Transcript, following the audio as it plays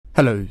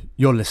Hello,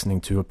 you're listening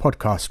to a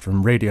podcast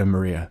from Radio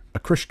Maria, a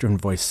Christian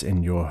voice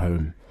in your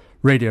home.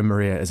 Radio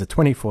Maria is a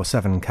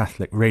 24/7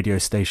 Catholic radio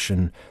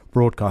station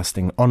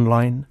broadcasting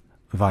online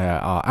via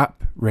our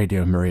app,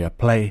 Radio Maria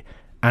Play,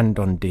 and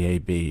on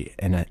DAB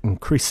in an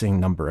increasing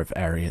number of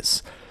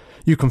areas.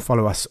 You can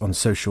follow us on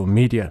social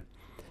media,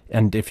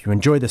 and if you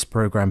enjoy this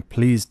program,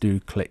 please do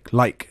click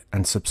like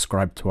and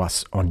subscribe to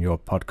us on your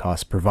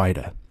podcast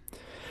provider.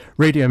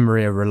 Radio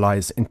Maria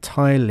relies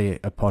entirely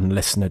upon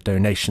listener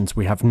donations.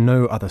 We have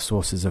no other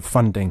sources of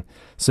funding,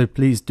 so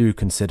please do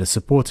consider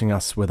supporting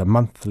us with a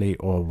monthly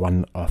or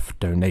one-off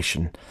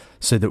donation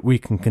so that we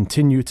can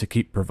continue to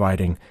keep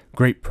providing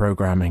great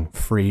programming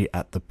free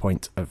at the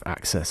point of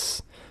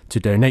access. To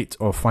donate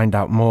or find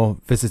out more,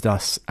 visit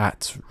us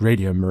at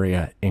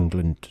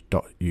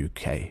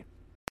radiomariaengland.uk.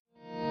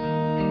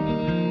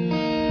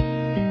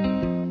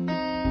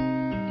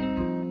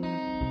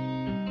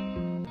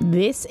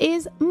 This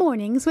is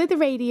Mornings with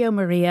Radio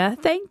Maria.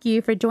 Thank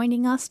you for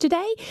joining us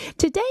today.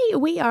 Today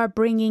we are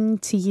bringing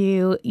to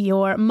you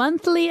your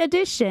monthly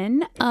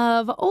edition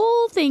of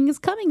all things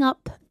coming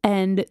up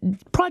and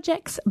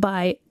projects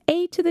by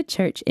Aid to the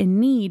Church in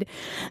Need.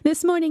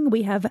 This morning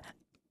we have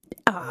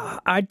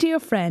our dear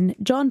friend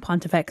John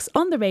Pontifex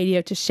on the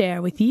radio to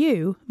share with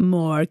you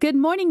more. Good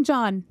morning,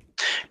 John.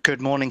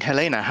 Good morning,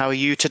 Helena. How are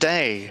you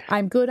today?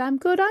 I'm good.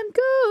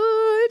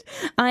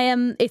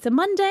 It's a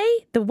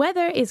Monday. The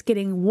weather is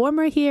getting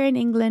warmer here in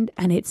England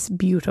and it's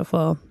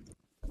beautiful.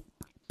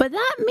 But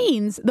that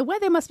means the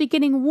weather must be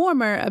getting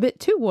warmer, a bit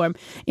too warm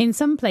in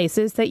some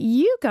places that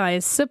you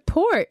guys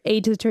support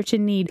Aid to the Church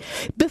in Need.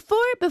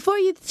 Before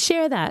you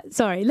share that,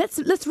 sorry,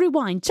 let's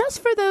rewind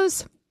just for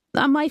those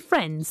my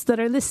friends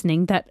that are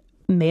listening that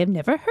may have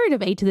never heard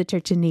of Aid to the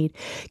Church in Need.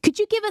 Could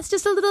you give us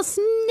just a little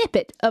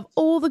snippet of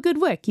all the good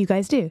work you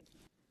guys do?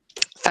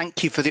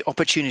 Thank you for the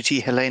opportunity,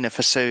 Helena,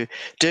 for so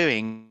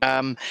doing.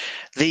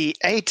 The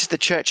Aid to the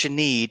Church in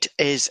Need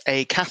is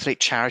a Catholic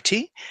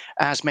charity,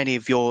 as many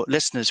of your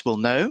listeners will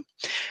know,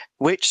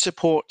 which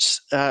supports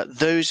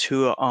those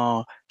who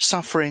are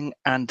suffering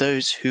and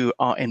those who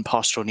are in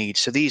pastoral need.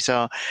 So these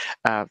are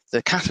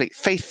the Catholic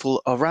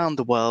faithful around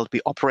the world. We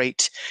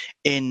operate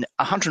in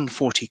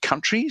 140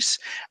 countries,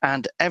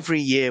 and every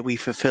year we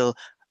fulfill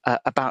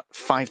about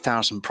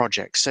 5,000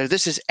 projects. So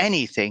this is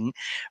anything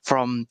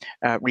from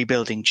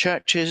rebuilding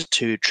churches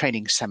to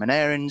training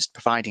seminarians,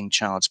 providing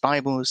child's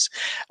Bibles,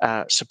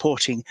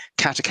 supporting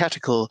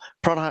catechetical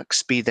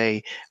products, be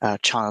they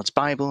child's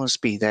Bibles,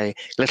 be they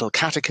little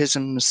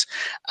catechisms.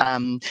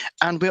 And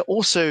we're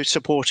also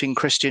supporting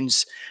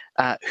Christians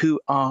who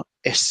are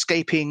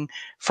escaping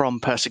from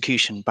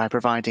persecution by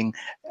providing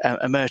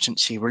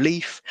emergency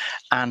relief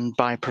and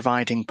by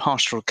providing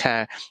pastoral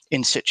care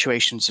in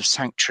situations of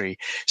sanctuary.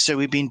 So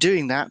we've been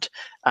doing that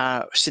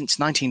since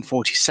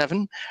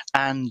 1947,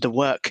 and the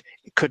work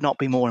could not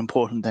be more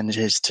important than it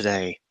is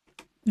today.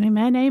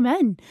 Amen,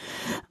 amen.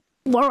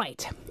 All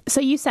right. So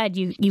you said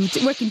you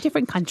work in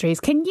different countries.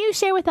 Can you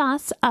share with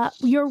us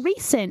your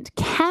recent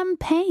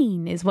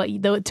campaign is what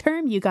the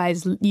term you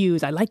guys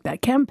use. I like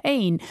that,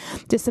 campaign,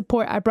 to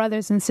support our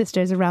brothers and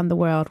sisters around the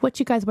world. What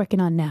you guys working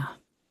on now?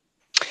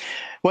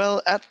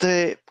 Well, at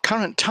the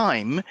current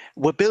time,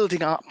 we're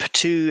building up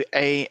to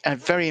a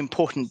very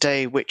important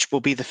day, which will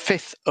be the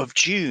 5th of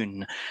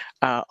June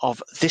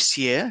of this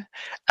year,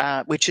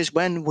 which is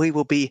when we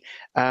will be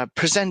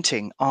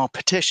presenting our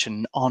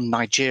petition on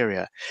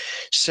Nigeria.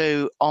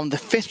 So on the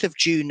 5th of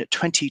June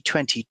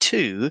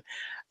 2022,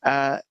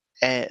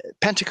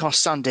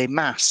 Pentecost Sunday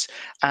Mass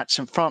at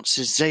St.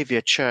 Francis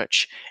Xavier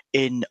Church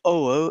in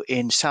Owo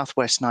in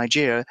southwest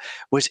Nigeria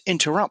was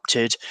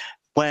interrupted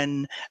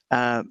when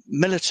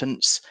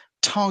militants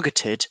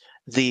targeted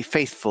the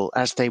faithful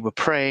as they were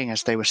praying,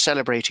 as they were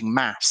celebrating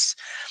Mass.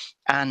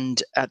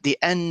 And at the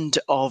end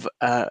of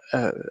a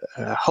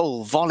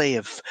whole volley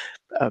of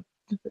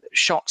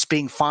shots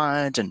being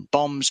fired and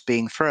bombs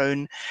being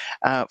thrown,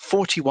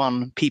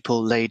 41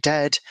 people lay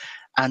dead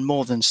and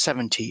more than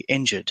 70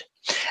 injured.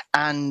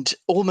 And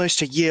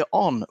almost a year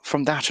on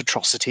from that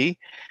atrocity,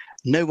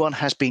 no one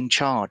has been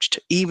charged,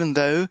 even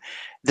though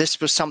this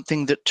was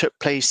something that took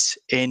place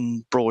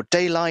in broad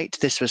daylight.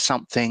 This was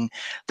something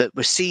that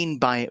was seen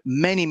by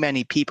many,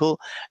 many people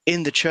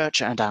in the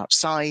church and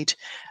outside.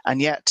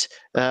 And yet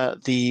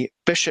the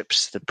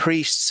bishops, the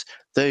priests,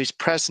 those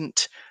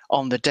present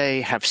on the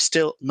day have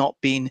still not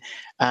been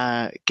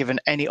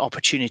given any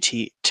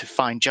opportunity to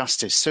find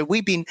justice. So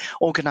we've been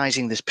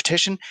organising this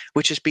petition,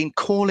 which has been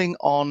calling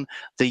on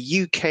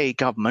the UK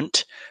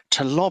government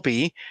to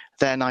lobby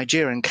their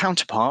Nigerian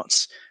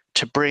counterparts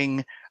to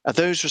bring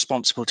those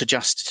responsible to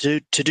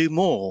justice, to do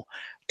more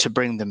to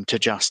bring them to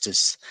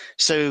justice.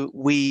 So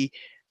we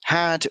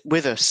had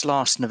with us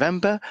last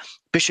November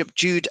Bishop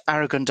Jude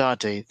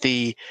Aragondade,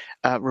 the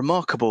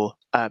remarkable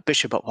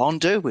Bishop of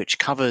Ondo, which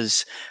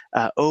covers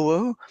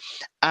Owo,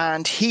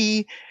 and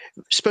he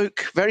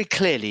spoke very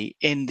clearly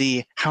in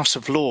the House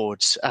of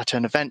Lords at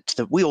an event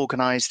that we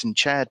organised and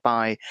chaired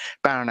by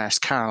Baroness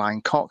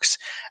Caroline Cox.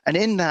 And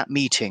in that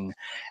meeting,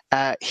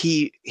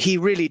 he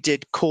really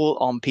did call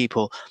on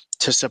people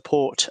to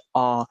support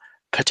our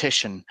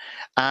petition,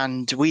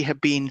 and we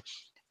have been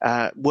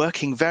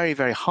working very,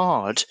 very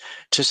hard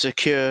to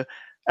secure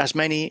as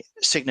many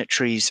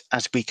signatories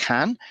as we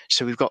can.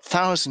 So we've got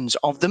thousands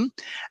of them,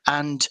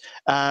 and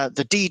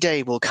the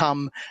D-Day will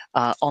come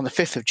on the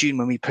 5th of June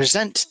when we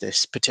present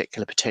this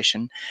particular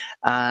petition,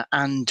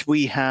 and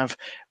we have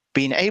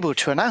been able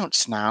to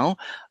announce now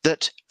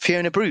that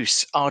Fiona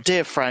Bruce, our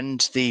dear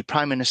friend, the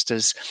Prime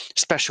Minister's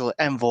special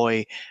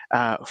envoy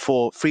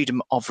for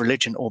freedom of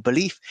religion or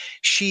belief,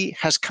 she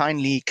has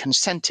kindly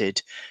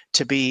consented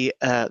to be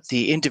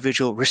the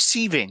individual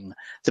receiving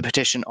the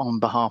petition on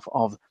behalf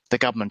of the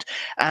government.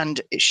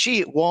 And she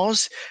it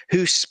was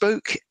who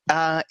spoke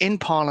in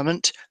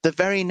Parliament the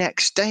very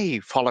next day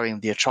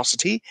following the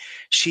atrocity.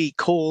 She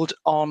called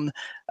on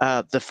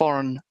the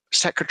Foreign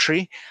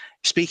Secretary,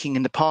 speaking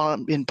in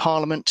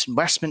Parliament in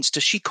Westminster.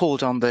 She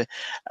called on the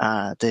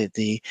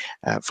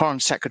Foreign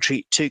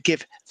Secretary to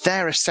give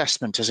their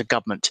assessment as a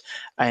government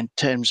in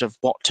terms of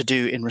what to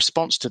do in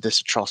response to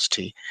this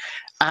atrocity.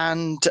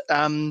 And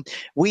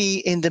we,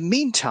 in the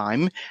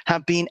meantime,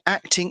 have been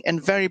acting in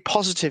very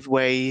positive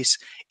ways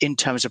in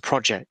terms of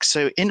projects.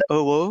 So in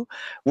OO,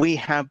 we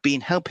have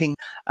been helping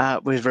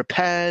with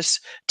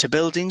repairs to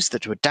buildings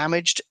that were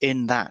damaged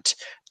in that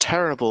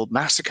terrible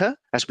massacre,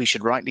 as we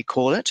should rightly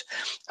call it.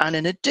 And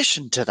in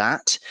addition to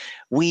that,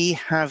 we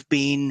have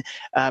been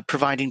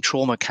providing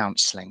trauma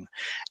counselling.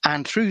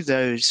 And through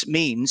those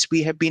means,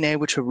 we have been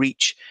able to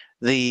reach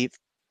the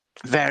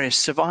various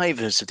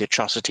survivors of the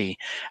atrocity.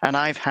 And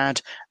I've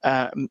had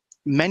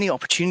many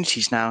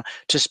opportunities now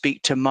to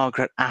speak to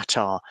Margaret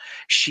Attar.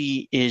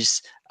 She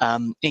is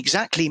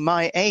exactly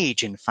my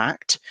age, in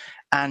fact,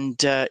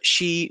 and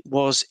she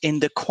was in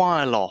the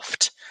choir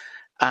loft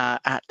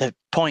at the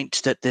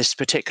point that this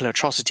particular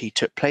atrocity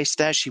took place.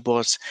 There she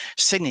was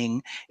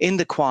singing in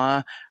the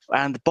choir,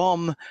 and the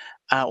bomb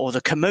or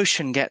the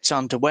commotion gets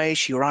underway.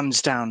 She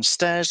runs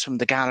downstairs from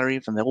the gallery,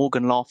 from the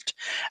organ loft,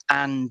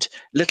 and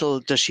little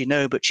does she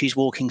know, but she's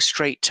walking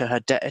straight to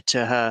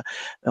her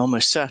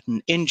almost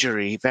certain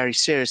injury, very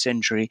serious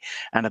injury,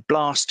 and a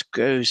blast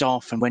goes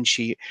off. And when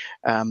she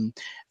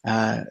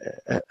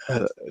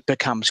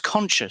becomes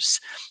conscious,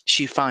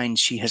 she finds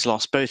she has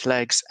lost both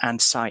legs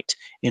and sight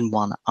in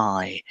one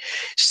eye.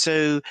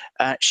 So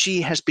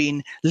she has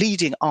been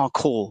leading our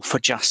call for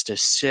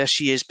justice.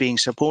 She is being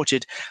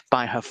supported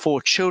by her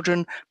 4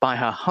 children, by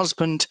her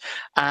husband,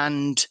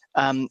 and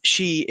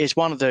she is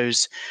one of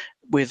those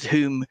with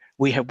whom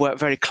we have worked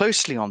very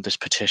closely on this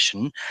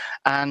petition,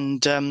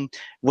 and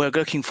we're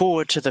looking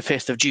forward to the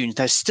 5th of June.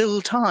 There's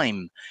still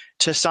time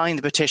to sign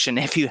the petition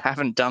if you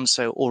haven't done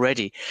so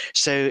already.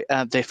 So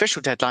the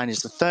official deadline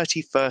is the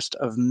 31st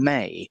of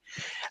May.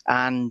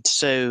 And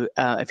so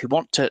if you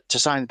want to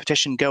sign the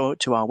petition, go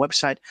to our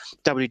website,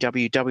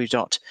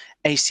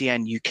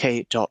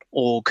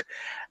 www.acnuk.org,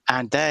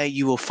 and there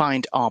you will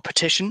find our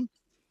petition.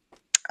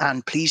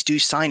 And please do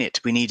sign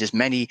it. We need as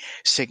many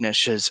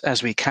signatures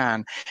as we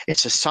can.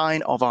 It's a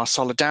sign of our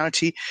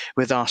solidarity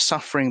with our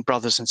suffering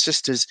brothers and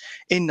sisters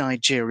in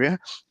Nigeria.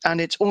 And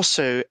it's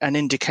also an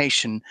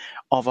indication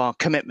of our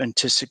commitment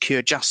to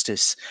secure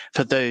justice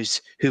for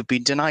those who've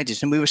been denied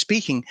it. And we were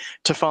speaking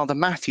to Father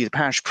Matthew, the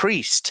parish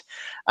priest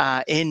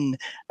in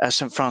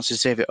St.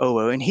 Francis Xavier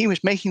Owo, and he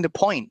was making the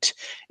point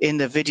in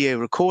the video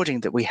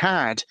recording that we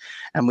had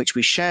and which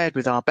we shared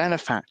with our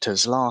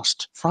benefactors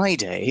last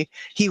Friday.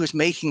 He was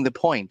making the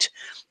point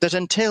that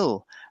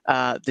until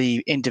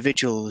the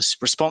individuals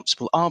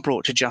responsible are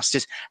brought to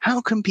justice, how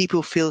can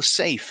people feel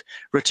safe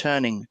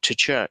returning to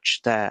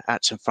church there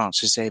at St.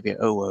 Francis Xavier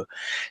Owo?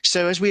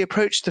 So as we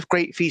approach the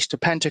great feast of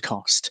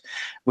Pentecost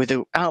with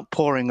the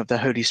outpouring of the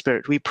Holy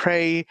Spirit, we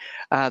pray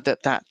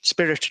that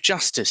spirit of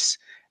justice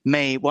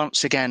may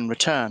once again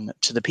return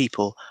to the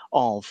people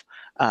of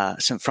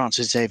St.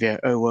 Francis Xavier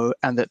Owo,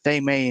 and that they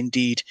may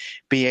indeed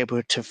be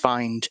able to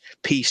find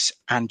peace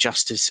and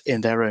justice in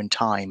their own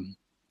time.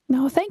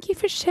 No, thank you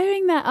for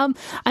sharing that.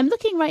 I'm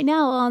looking right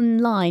now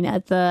online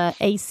at the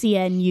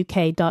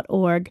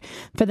acnuk.org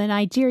for the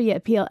Nigeria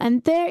appeal,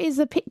 and there is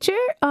a picture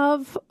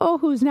of,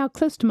 who's now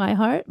close to my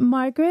heart,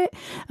 Margaret,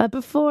 a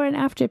before and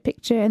after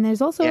picture, and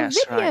there's also a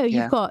video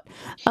you've got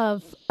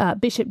of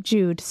Bishop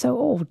Jude.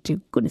 So,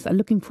 dear goodness, I'm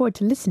looking forward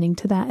to listening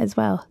to that as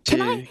well.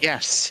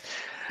 Yes.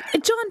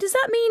 John, does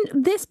that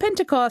mean this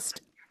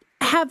Pentecost,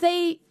 have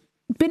they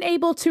been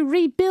able to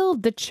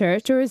rebuild the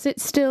church, or is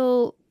it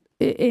still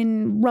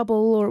in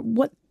rubble, or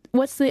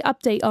what's the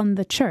update on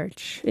the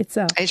church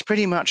itself? It's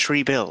pretty much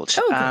rebuilt.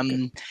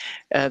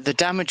 The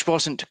damage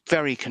wasn't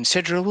very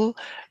considerable,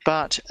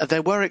 but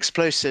there were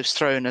explosives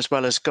thrown as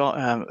well as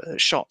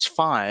shots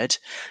fired.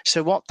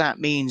 So what that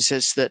means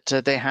is that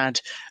they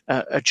had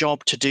a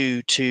job to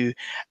do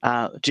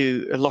a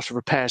lot of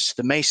repairs to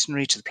the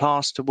masonry, to the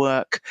plaster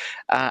work,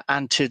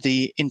 and to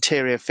the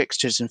interior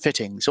fixtures and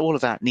fittings. All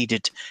of that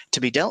needed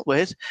to be dealt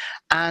with,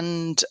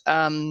 and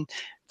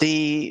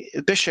the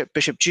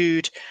Bishop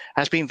Jude,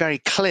 has been very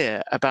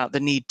clear about the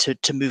need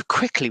to move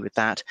quickly with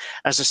that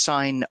as a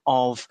sign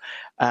of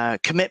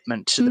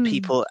commitment to the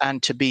people,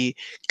 and to be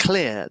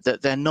clear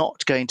that they're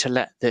not going to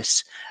let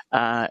this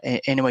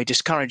in any way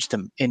discourage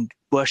them in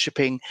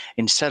worshipping,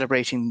 in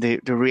celebrating the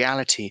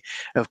reality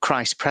of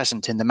Christ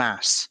present in the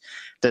Mass,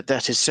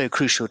 that is so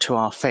crucial to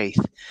our faith.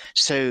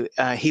 So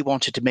he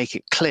wanted to make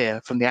it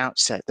clear from the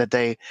outset that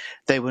they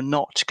were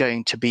not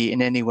going to be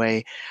in any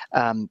way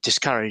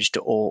discouraged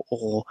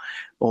or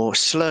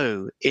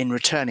slow in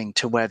returning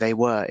to where they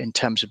were in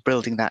terms of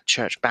building that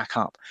church back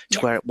up to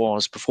where it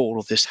was before all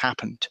of this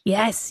happened.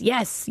 Yes,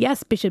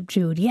 Bishop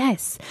Jude,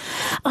 yes.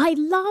 I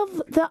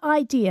love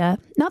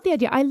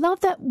I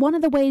love that one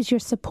of the ways you're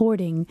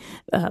supporting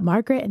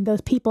Margaret and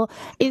those people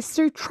is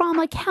through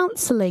trauma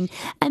counselling.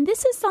 And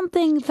this is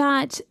something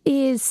that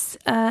is,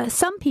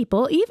 some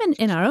people, even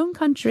in our own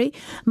country,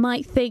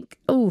 might think,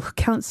 oh,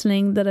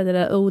 counselling,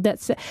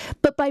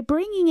 but by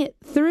bringing it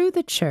through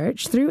the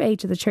church, through Aid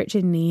to the Church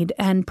in Need,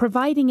 and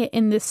providing it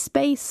in this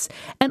space,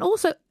 and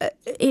also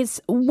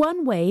is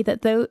one way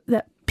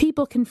that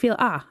people can feel,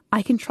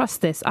 I can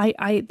trust this.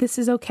 This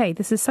is okay.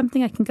 This is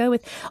something I can go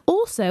with.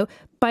 Also,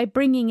 by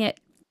bringing it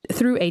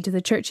through Aid to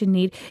the Church in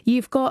Need,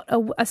 you've got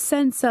a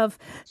sense of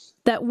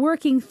that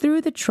working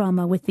through the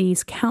trauma with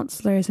these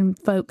counsellors and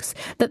folks,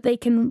 that they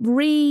can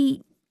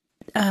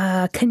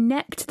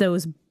connect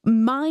those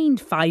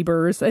mind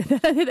fibers.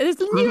 there's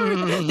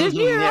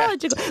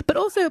neurological, but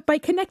also by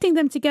connecting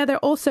them together,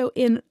 also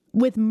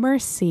with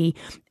mercy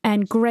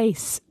and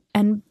grace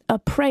and a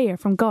prayer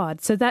from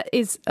God. So that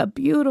is a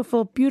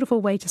beautiful,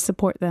 beautiful way to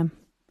support them.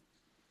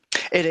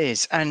 It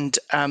is. And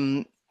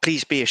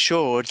please be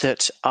assured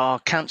that our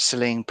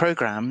counselling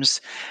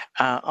programs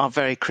are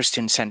very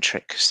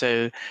Christian-centric.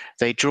 So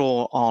they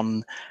draw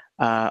on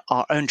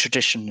our own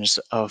traditions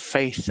of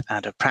faith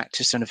and of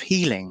practice and of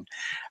healing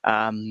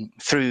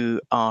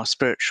through our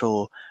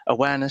spiritual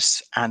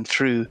awareness and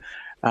through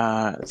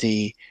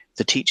the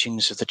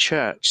teachings of the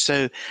church.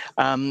 So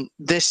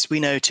this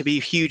we know to be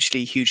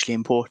hugely, hugely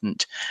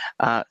important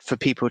for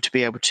people to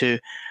be able to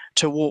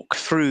walk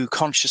through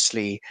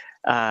consciously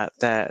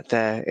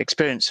their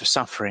experience of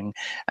suffering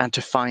and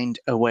to find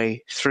a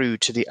way through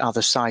to the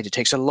other side. It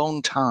takes a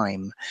long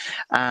time,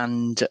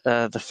 and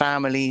the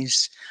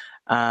families,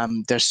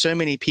 there's so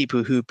many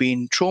people who've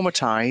been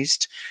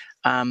traumatized,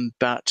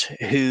 but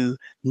who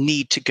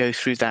need to go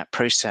through that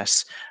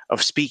process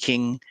of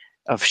speaking,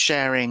 of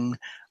sharing,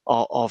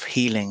 of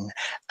healing.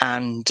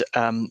 And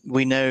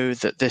we know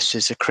that this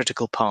is a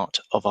critical part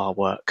of our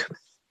work.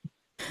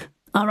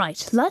 All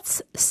right,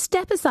 let's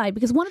step aside,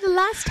 because one of the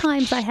last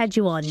times I had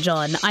you on,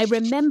 John, I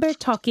remember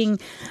talking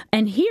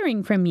and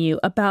hearing from you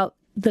about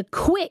the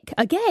quick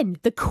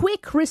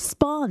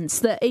response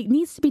that it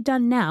needs to be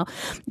done now,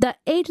 that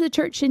Aid to the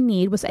Church in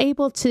Need was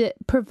able to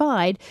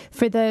provide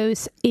for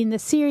those in the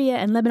Syria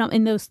and Lebanon,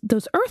 in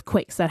those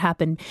earthquakes that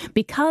happened,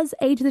 because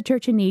Aid to the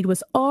Church in Need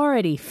was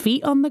already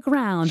feet on the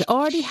ground,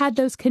 already had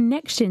those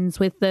connections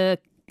with the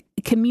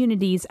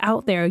communities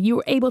out there. You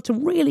were able to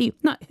really,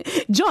 not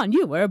John,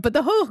 you were, but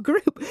the whole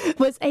group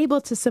was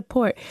able to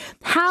support.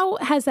 How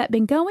has that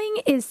been going?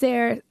 Is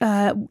there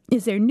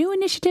new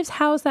initiatives?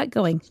 How's that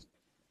going?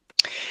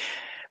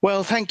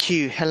 Well, thank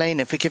you,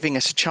 Helena, for giving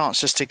us a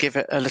chance just to give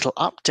a little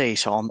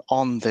update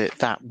on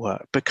that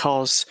work,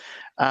 because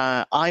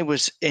I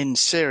was in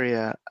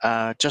Syria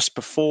just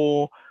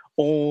before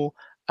all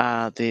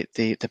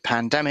the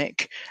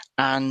pandemic,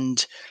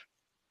 and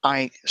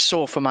I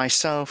saw for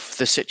myself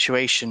the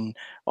situation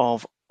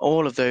of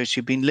all of those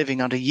who've been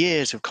living under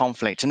years of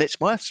conflict. And it's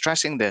worth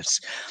stressing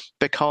this,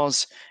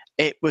 because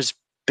it was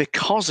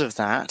because of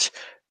that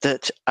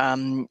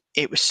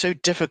it was so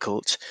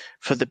difficult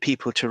for the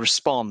people to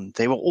respond.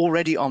 They were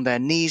already on their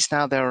knees,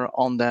 now they're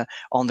on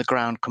the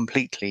ground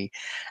completely.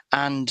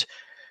 And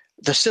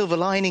the silver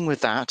lining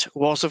with that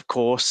was, of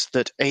course,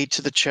 that Aid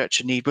to the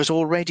Church in Need was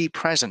already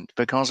present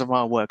because of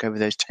our work over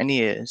those 10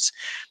 years,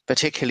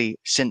 particularly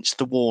since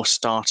the war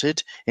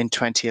started in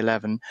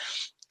 2011.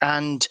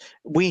 And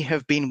we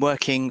have been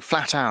working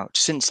flat out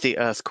since the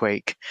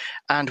earthquake.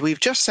 And we've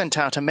just sent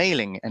out a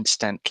mailing,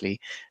 incidentally,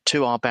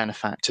 to our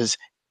benefactors.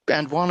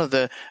 And one of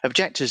the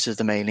objectives of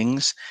the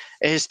mailings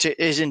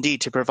is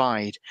indeed to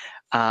provide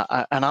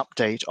an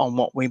update on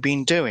what we've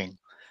been doing.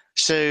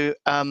 So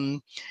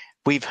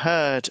we've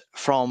heard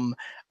from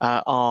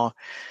our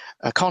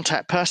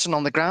contact person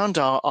on the ground,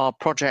 our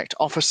project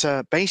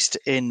officer based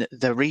in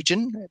the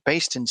region,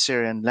 based in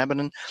Syria and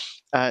Lebanon,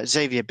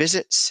 Xavier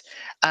Bizitz,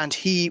 and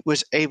he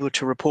was able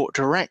to report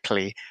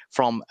directly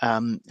from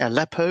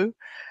Aleppo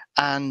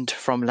and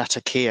from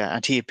Latakia,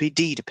 and he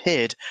indeed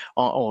appeared,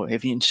 or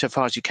if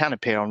insofar as you can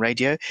appear on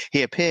radio,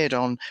 he appeared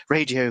on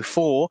Radio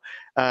 4,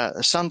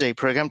 a Sunday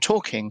program,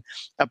 talking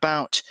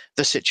about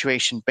the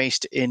situation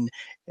based in,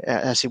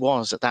 as it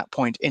was at that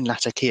point, in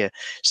Latakia.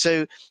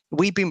 So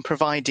we've been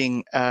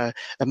providing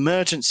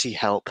emergency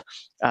help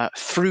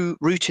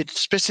routed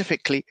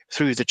specifically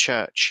through the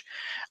church.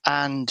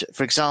 And,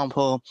 for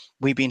example,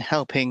 we've been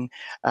helping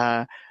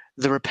the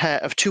repair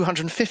of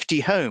 250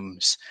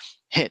 homes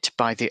hit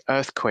by the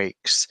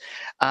earthquakes.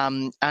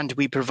 And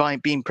we've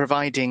been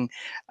providing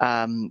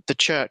the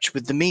church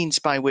with the means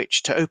by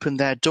which to open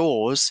their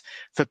doors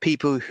for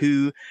people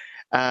who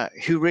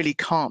really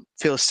can't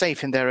feel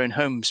safe in their own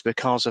homes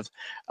because of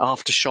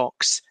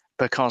aftershocks,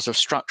 because of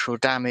structural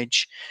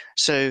damage.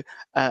 So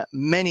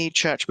many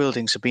church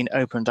buildings have been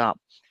opened up.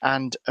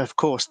 And of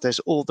course, there's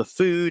all the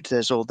food,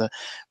 there's all the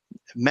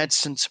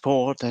medicine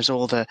support, there's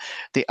all the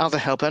other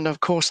help, and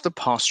of course the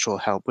pastoral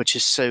help, which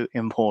is so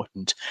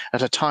important.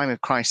 At a time of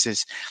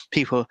crisis,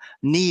 people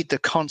need the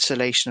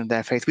consolation of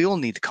their faith. We all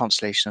need the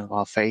consolation of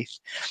our faith,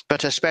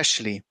 but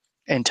especially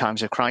in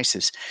times of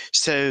crisis.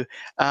 So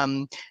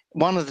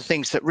one of the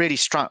things that really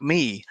struck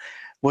me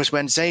was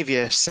when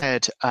Xavier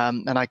said,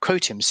 and I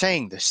quote him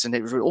saying this, and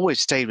it always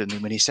stayed with me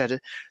when he said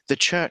it, the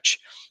church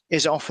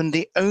is often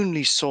the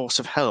only source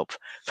of help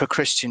for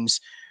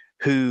Christians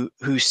who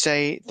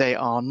say they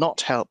are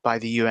not helped by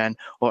the UN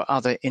or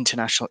other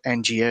international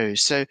NGOs.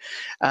 So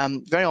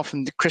very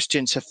often the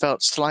Christians have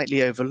felt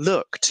slightly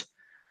overlooked,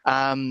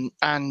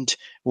 and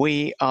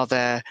we are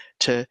there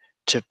to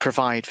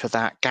provide for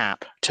that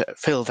gap, to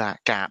fill that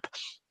gap.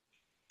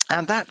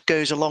 And that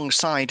goes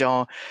alongside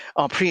our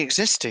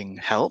pre-existing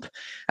help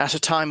at a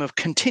time of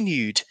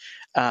continued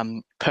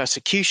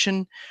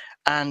persecution,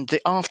 and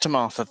the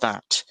aftermath of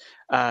that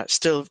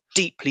still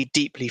deeply,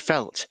 deeply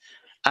felt.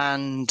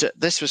 And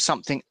this was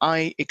something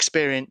I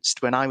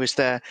experienced when I was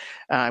there.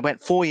 I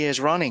went 4 years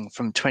running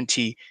from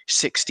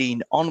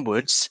 2016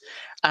 onwards,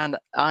 and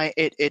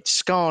it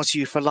scars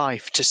you for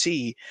life to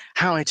see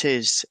how it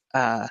is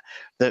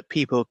that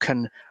people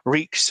can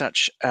wreak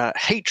such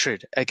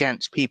hatred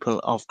against people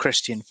of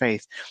Christian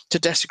faith, to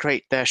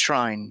desecrate their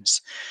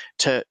shrines,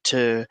 to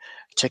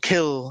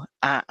kill,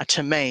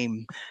 to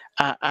maim,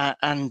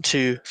 and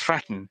to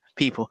threaten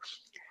people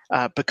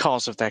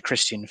because of their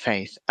Christian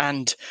faith.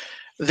 And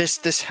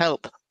this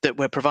help that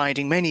we're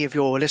providing, many of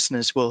your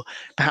listeners will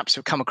perhaps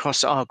have come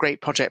across our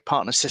great project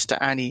partner, Sister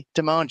Annie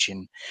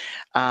Demargin.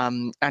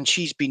 And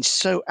she's been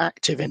so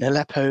active in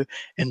Aleppo,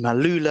 in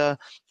Malula,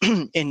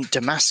 in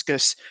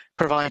Damascus,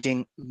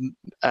 providing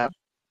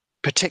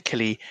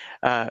particularly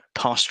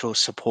pastoral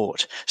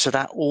support. So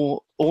that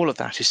all of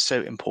that is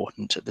so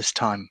important at this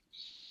time.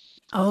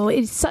 Oh,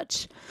 it's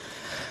such...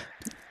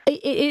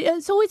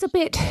 It's always a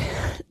bit...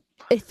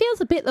 It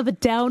feels a bit of a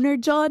downer,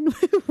 John,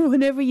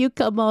 whenever you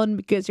come on,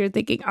 because you're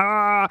thinking,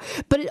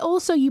 but it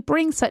also, you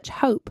bring such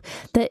hope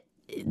that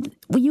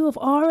you have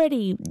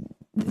already,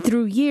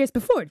 through years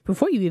before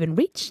you even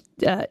reached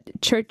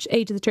church,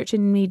 Aid to the Church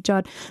in Need,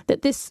 John,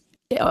 that this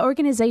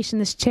organization,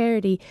 this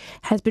charity,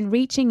 has been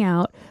reaching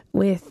out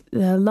with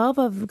the love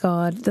of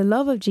God, the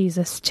love of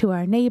Jesus to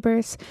our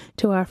neighbors,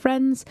 to our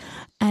friends,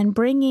 and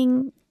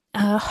bringing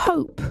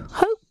hope,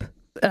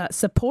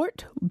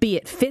 support, be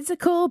it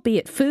physical, be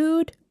it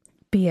food,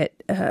 be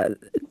it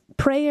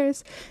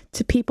prayers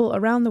to people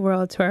around the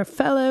world, to our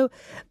fellow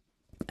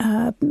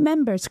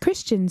members,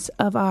 Christians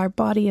of our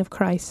body of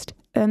Christ.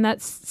 And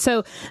that's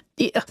so,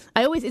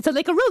 it's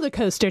like a roller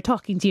coaster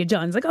talking to you,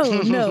 John. It's like,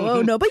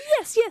 oh no, but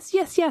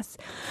yes.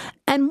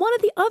 And one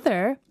of the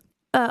other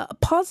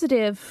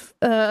positive,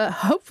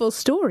 hopeful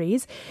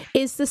stories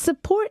is the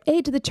support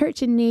Aid to the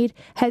Church in Need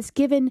has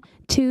given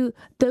to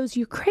those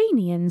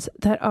Ukrainians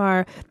that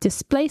are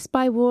displaced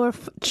by war,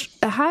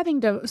 having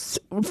to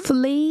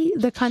flee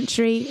the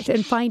country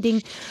and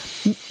finding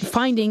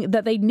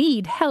that they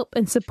need help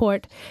and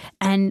support,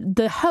 and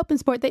the help and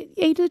support that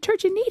Aid to the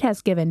Church in Need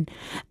has given.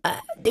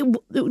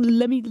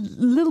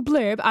 Little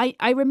blurb.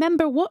 I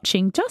remember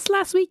watching just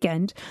last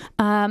weekend,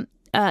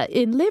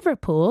 in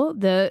Liverpool,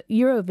 the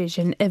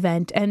Eurovision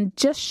event, and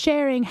just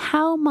sharing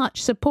how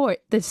much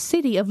support the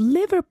city of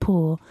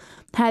Liverpool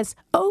has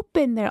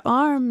opened their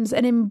arms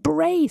and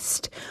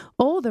embraced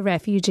all the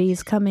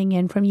refugees coming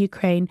in from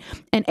Ukraine.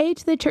 And Aid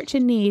to the Church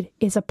in Need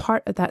is a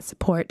part of that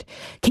support.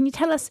 Can you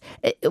tell us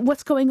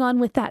what's going on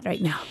with that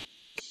right now?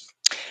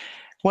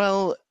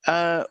 Well,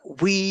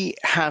 we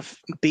have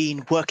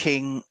been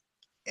working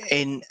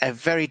in a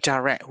very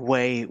direct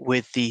way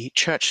with the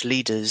church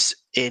leaders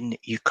in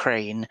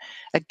Ukraine.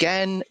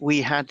 Again,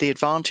 we had the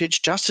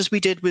advantage, just as we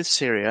did with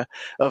Syria,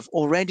 of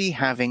already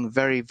having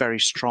very, very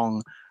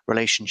strong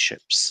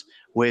relationships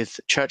with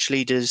church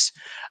leaders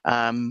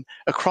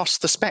across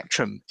the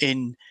spectrum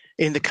in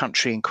the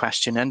country in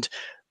question, and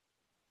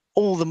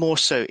all the more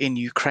so in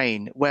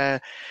Ukraine, where,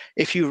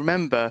 if you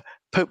remember,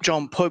 Pope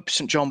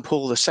St. John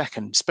Paul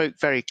II spoke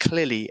very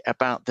clearly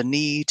about the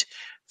need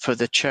for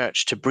the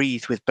church to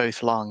breathe with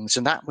both lungs.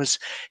 And that was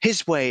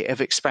his way of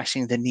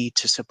expressing the need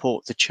to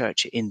support the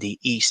church in the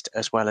East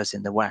as well as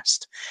in the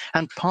West.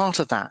 And part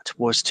of that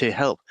was to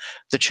help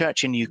the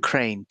church in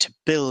Ukraine to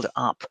build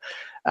up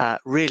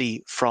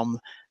really from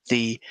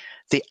the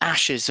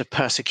ashes of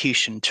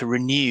persecution, to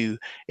renew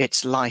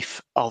its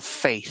life of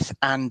faith.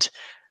 And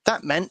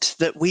that meant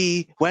that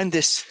when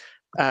this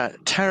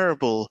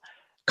terrible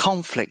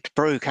conflict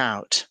broke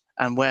out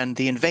and when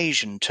the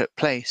invasion took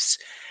place,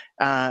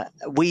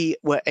 we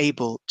were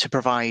able to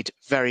provide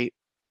very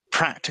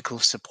practical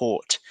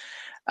support,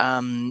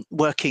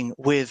 working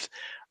with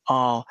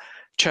our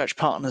church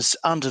partners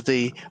under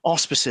the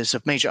auspices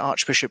of Major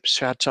Archbishop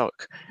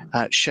Swiatok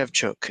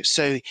Shevchuk.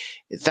 So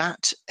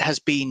that has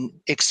been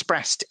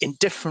expressed in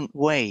different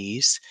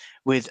ways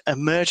with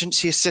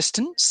emergency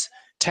assistance,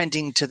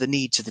 tending to the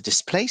needs of the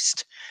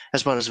displaced,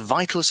 as well as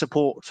vital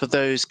support for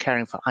those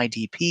caring for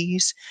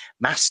IDPs,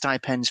 mass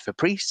stipends for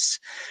priests,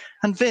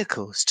 and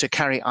vehicles to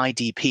carry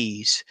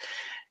IDPs,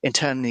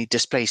 internally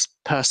displaced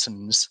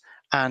persons,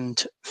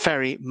 and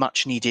very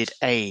much needed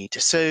aid.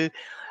 So,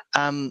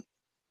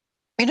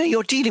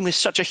 you're dealing with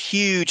such a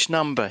huge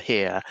number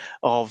here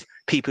of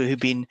people who've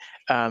been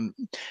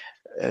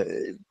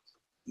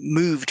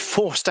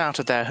forced out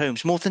of their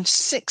homes. More than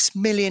 6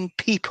 million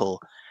people.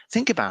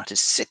 Think about it,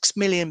 6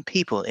 million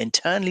people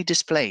internally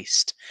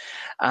displaced,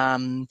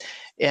 and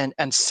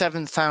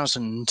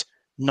 7,000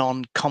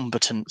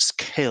 non-combatants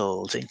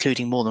killed,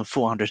 including more than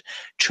 400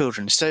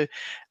 children. So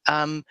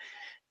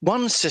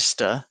one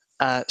sister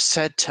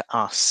said to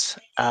us,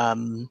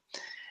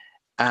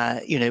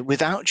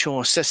 without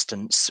your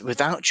assistance,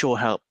 without your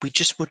help, we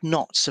just would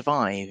not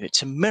survive.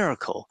 It's a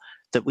miracle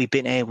that we've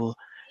been able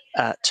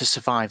to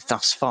survive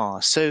thus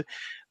far. So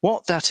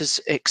what that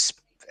is,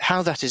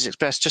 how that is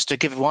expressed, just to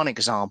give one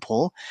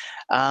example,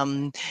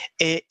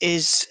 it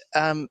is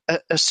a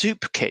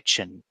soup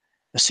kitchen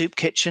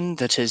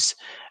that has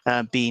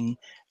been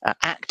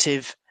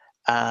active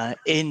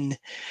in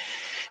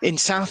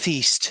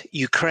southeast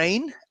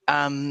Ukraine,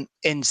 in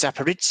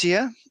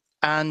Zaporizhia,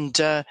 and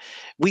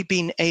we've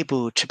been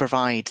able to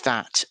provide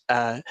that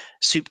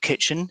soup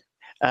kitchen,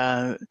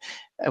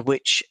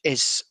 which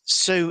is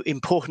so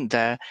important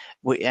there.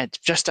 We're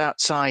just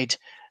outside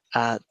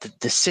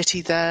the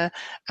city there,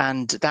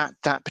 and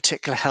that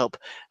particular help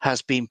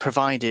has been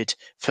provided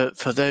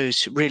for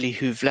those really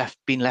who've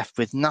been left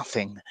with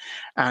nothing,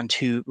 and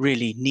who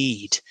really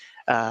need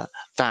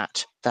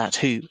that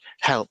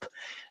help.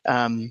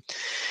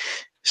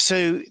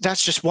 So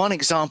that's just one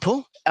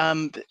example,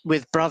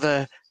 with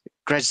Brother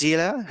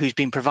Grazila, who's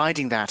been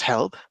providing that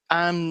help,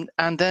 and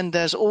then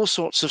there's all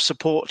sorts of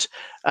support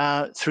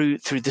through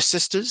the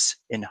sisters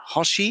in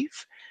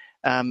Hoshiv,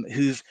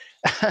 who've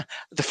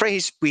the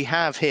phrase we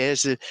have here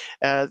is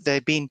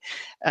they've been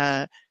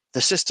the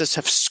sisters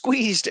have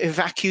squeezed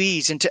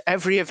evacuees into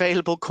every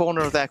available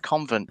corner of their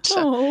convent,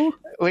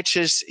 which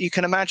is, you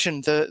can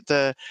imagine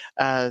the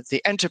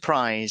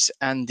enterprise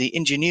and the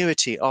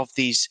ingenuity of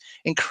these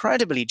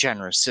incredibly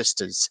generous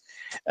sisters,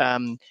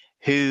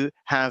 who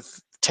have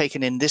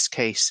taken, in this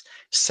case,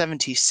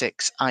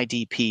 76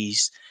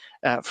 IDPs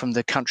from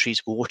the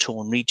country's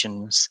war-torn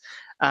regions.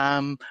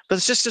 But the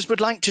sisters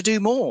would like to do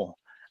more.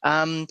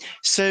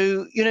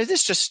 So,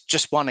 this is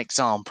just one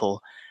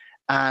example.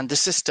 And the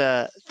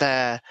sister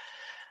there,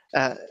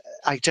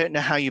 I don't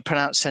know how you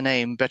pronounce her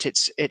name, but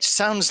it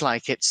sounds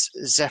like it's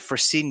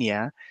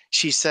Zephrasinia.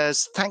 She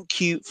says, "Thank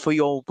you for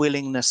your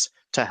willingness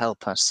to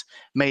help us.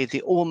 May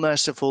the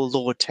all-merciful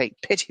Lord take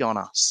pity on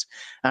us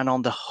and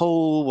on the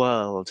whole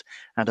world,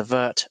 and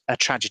avert a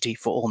tragedy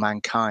for all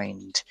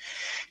mankind."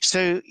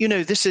 So,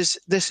 this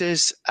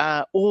is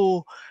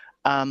all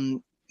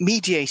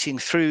mediating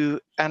through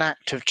an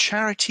act of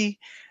charity,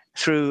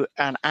 through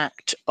an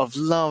act of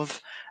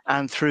love,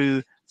 and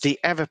through the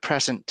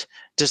ever-present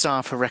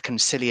desire for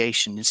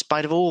reconciliation, in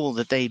spite of all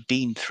that they've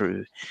been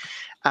through.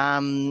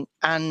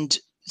 And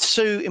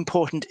so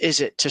important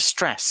is it to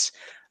stress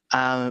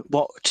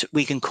what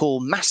we can call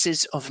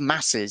masses of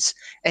masses,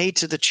 aid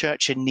to the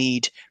church in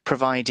need,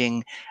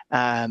 providing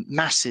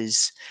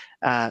masses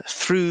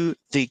through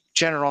the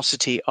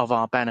generosity of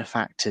our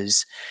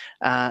benefactors.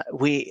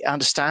 We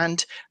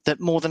understand that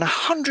more than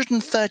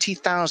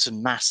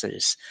 130,000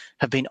 masses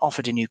have been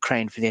offered in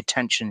Ukraine for the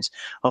attentions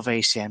of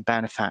ACN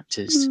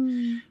benefactors.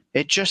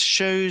 It just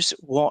shows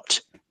what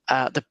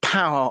the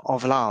power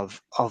of love,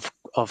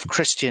 of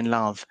Christian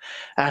love,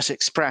 as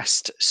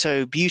expressed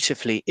so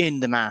beautifully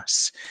in the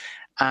Mass.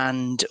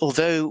 And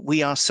although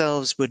we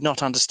ourselves would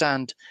not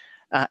understand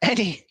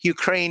any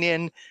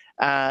Ukrainian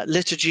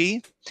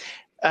liturgy,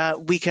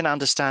 we can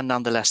understand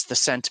nonetheless the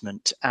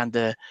sentiment and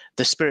the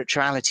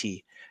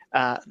spirituality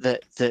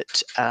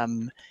that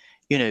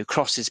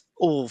crosses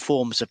all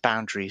forms of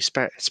boundaries,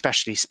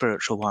 especially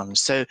spiritual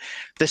ones. So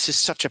this is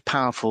such a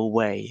powerful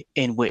way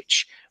in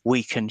which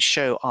we can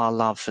show our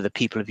love for the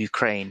people of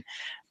Ukraine.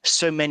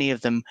 So many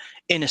of them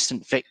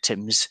innocent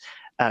victims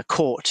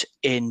caught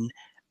in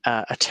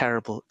a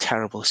terrible,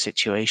 terrible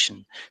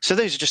situation. So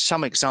those are just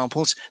some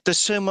examples. There's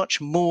so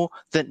much more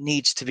that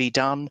needs to be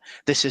done.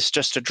 This is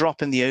just a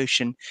drop in the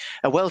ocean,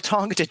 a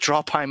well-targeted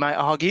drop, I might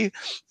argue,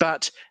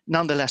 but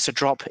nonetheless a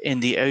drop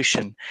in the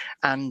ocean.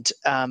 And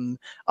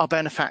our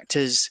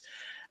benefactors,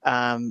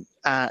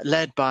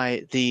 led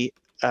by the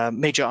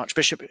Major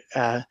Archbishop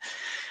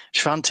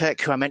Swiatok,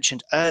 who I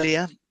mentioned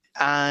earlier,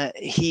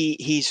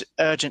 he's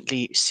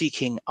urgently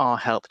seeking our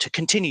help to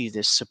continue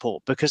this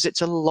support, because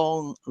it's a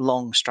long,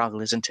 long struggle,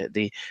 isn't it?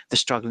 The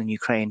struggle in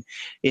Ukraine.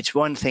 It's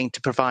one thing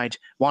to provide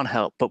one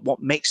help, but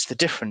what makes the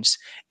difference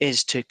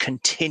is to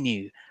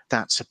continue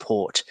that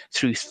support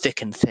through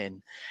thick and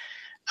thin.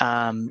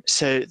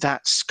 So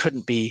that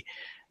couldn't be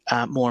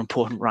more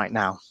important right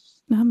now.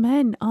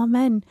 Amen.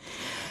 Amen.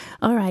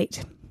 All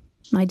right.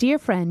 My dear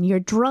friend, you're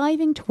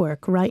driving to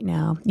work right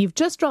now. You've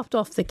just dropped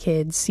off the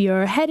kids.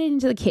 You're heading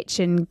into the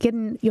kitchen,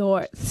 getting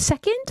your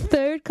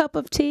third cup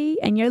of tea,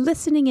 and you're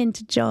listening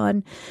into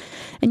John,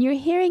 and you're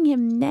hearing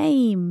him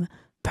name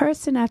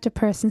person after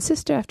person,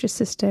 sister after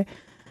sister,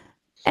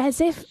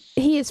 as if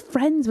he is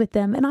friends with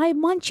them. And I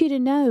want you to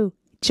know,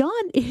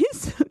 John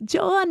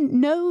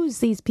knows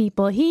these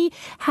people. He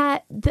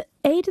had the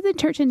Aid to the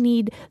Church in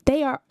Need.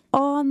 They are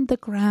on the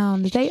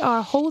ground. They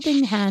are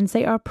holding hands.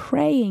 They are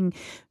praying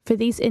for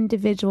these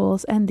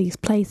individuals and these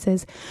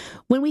places.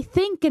 When we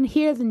think and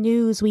hear the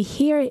news, we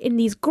hear it in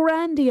these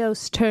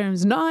grandiose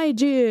terms,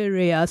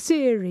 Nigeria,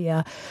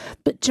 Syria.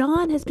 But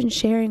John has been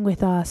sharing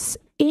with us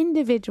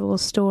individual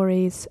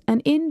stories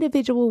and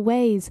individual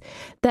ways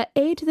that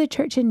Aid to the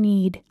Church in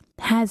Need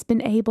has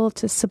been able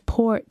to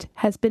support,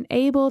 has been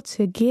able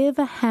to give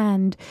a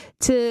hand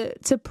to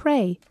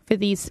pray for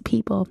these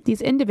people,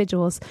 these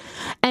individuals.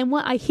 And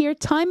what I hear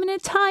time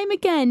and time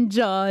again,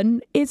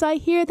 John, is I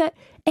hear that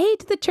Aid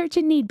to the Church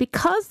in Need,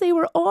 because they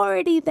were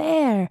already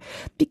there,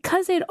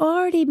 because they'd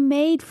already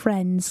made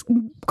friends,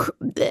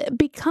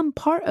 become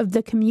part of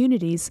the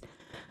communities,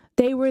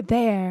 they were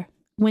there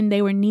when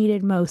they were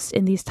needed most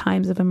in these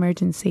times of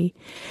emergency.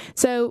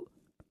 So,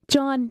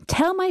 John,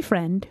 tell my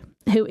friend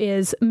who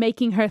is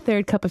making her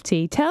third cup of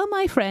tea, tell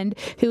my friend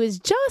who is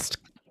just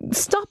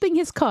stopping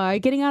his car,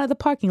 getting out of the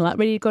parking lot,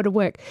 ready to go to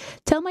work,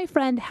 tell my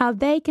friend how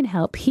they can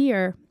help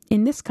here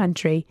in this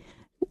country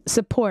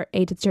support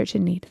Aid to the Church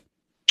in Need.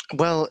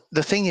 Well,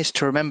 the thing is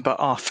to remember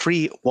our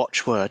three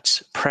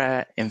watchwords: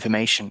 prayer,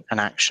 information, and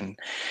action.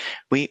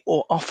 We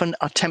often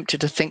are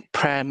tempted to think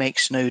prayer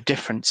makes no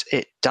difference.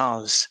 It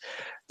does.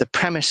 The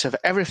premise of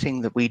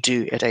everything that we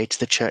do at Aid to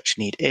the Church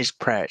in Need is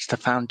prayer. It's the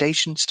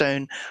foundation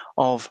stone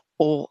of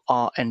all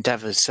our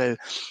endeavors. So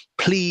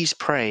please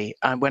pray.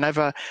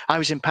 Whenever I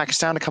was in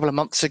Pakistan a couple of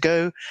months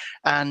ago,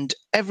 and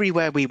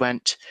everywhere we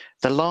went,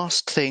 the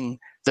last thing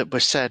that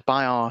was said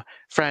by our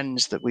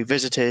friends that we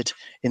visited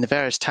in the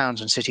various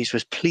towns and cities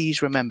was,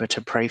 please remember to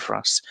pray for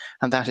us.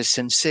 And that is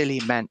sincerely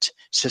meant,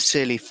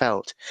 sincerely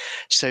felt.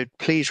 So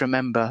please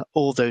remember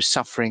all those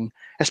suffering,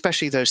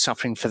 especially those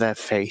suffering for their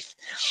faith.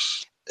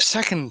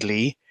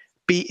 Secondly,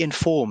 be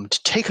informed.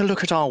 Take a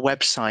look at our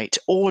website.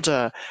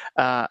 Order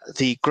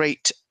the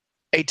great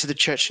Aid to the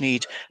Church in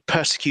Need,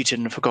 Persecuted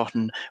and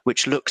Forgotten,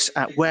 which looks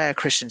at where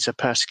Christians are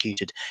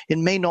persecuted. It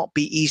may not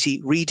be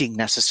easy reading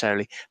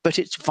necessarily, but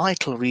it's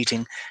vital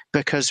reading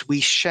because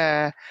we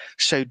share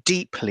so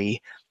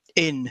deeply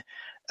in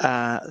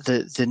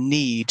the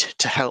need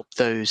to help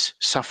those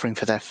suffering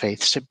for their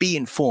faith. So be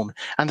informed.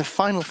 And the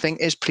final thing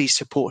is please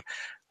support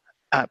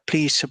our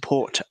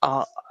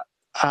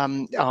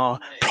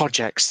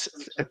projects.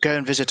 Go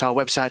and visit our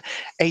website,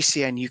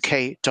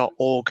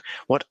 acnuk.org.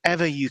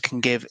 Whatever you can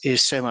give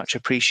is so much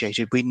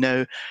appreciated. We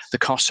know the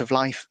cost of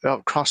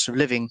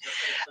living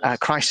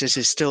crisis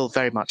is still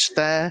very much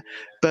there,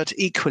 but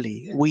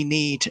equally we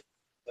need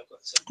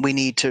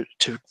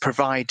to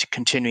provide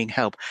continuing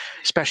help,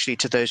 especially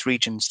to those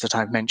regions that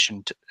I've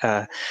mentioned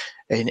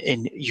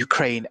in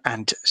Ukraine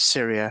and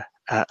Syria,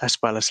 as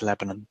well as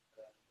Lebanon.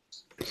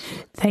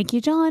 Thank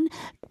you, John.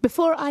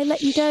 Before I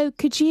let you go,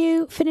 could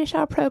you finish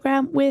our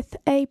program with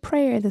a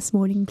prayer this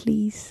morning,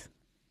 please?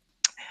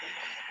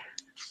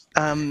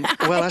 Well,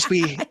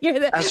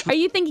 are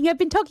you thinking I've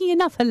been talking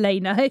enough,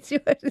 Helena?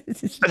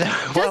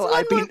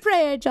 More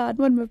prayer, John.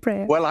 One more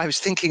prayer. Well, I was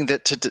thinking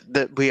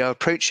that we are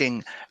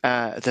approaching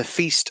the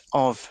feast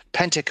of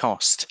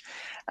Pentecost,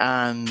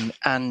 and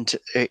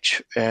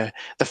the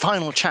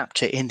final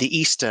chapter in the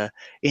Easter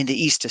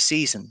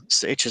season,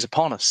 which is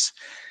upon us.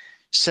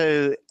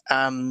 So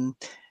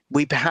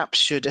we perhaps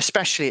should,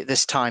 especially at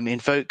this time,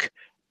 invoke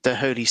the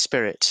Holy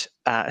Spirit,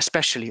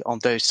 especially on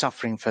those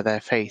suffering for their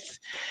faith.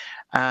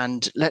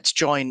 And let's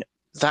join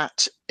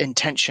that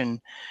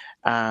intention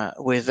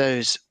with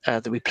those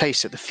that we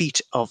place at the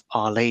feet of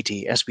Our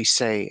Lady as we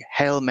say,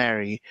 Hail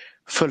Mary,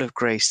 full of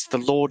grace, the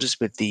Lord is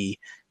with thee.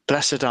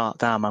 Blessed art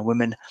thou among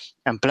women,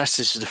 and blessed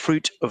is the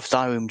fruit of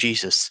thy womb,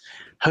 Jesus.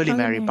 Holy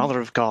Mary, Mother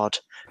of God,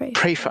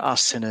 pray for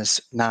us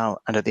sinners now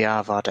and at the hour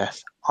of our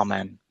death.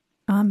 Amen.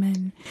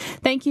 Amen.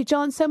 Thank you,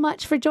 John, so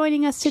much for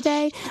joining us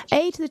today.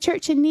 Aid to the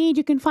Church in Need.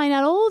 You can find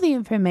out all the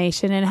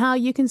information and how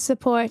you can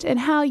support and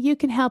how you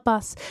can help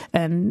us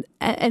and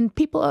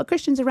people,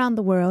 Christians around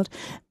the world,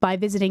 by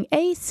visiting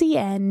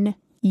acnuk.org.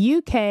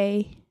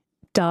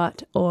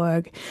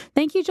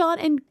 Thank you, John,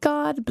 and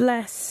God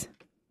bless.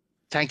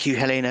 Thank you,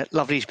 Helena.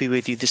 Lovely to be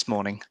with you this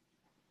morning.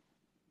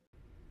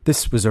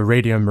 This was a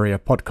Radio Maria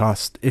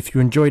podcast. If you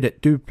enjoyed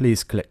it, do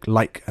please click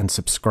like and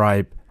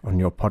subscribe on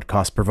your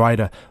podcast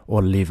provider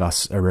or leave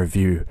us a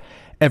review.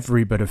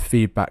 Every bit of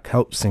feedback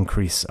helps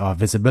increase our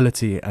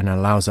visibility and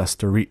allows us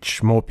to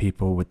reach more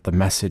people with the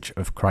message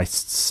of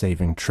Christ's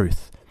saving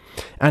truth.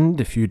 And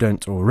if you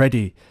don't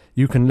already,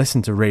 you can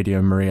listen to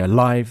Radio Maria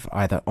live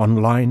either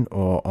online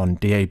or on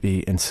DAB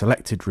in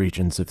selected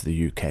regions of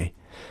the UK.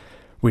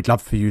 We'd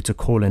love for you to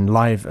call in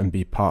live and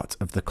be part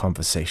of the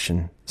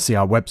conversation. See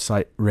our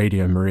website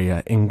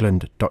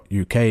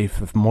radiomariaengland.uk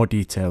for more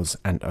details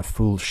and a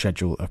full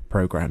schedule of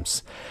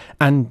programmes.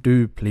 And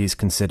do please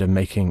consider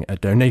making a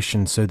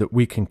donation so that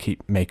we can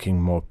keep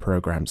making more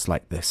programmes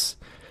like this.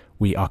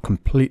 We are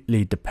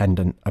completely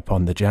dependent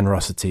upon the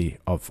generosity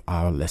of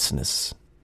our listeners.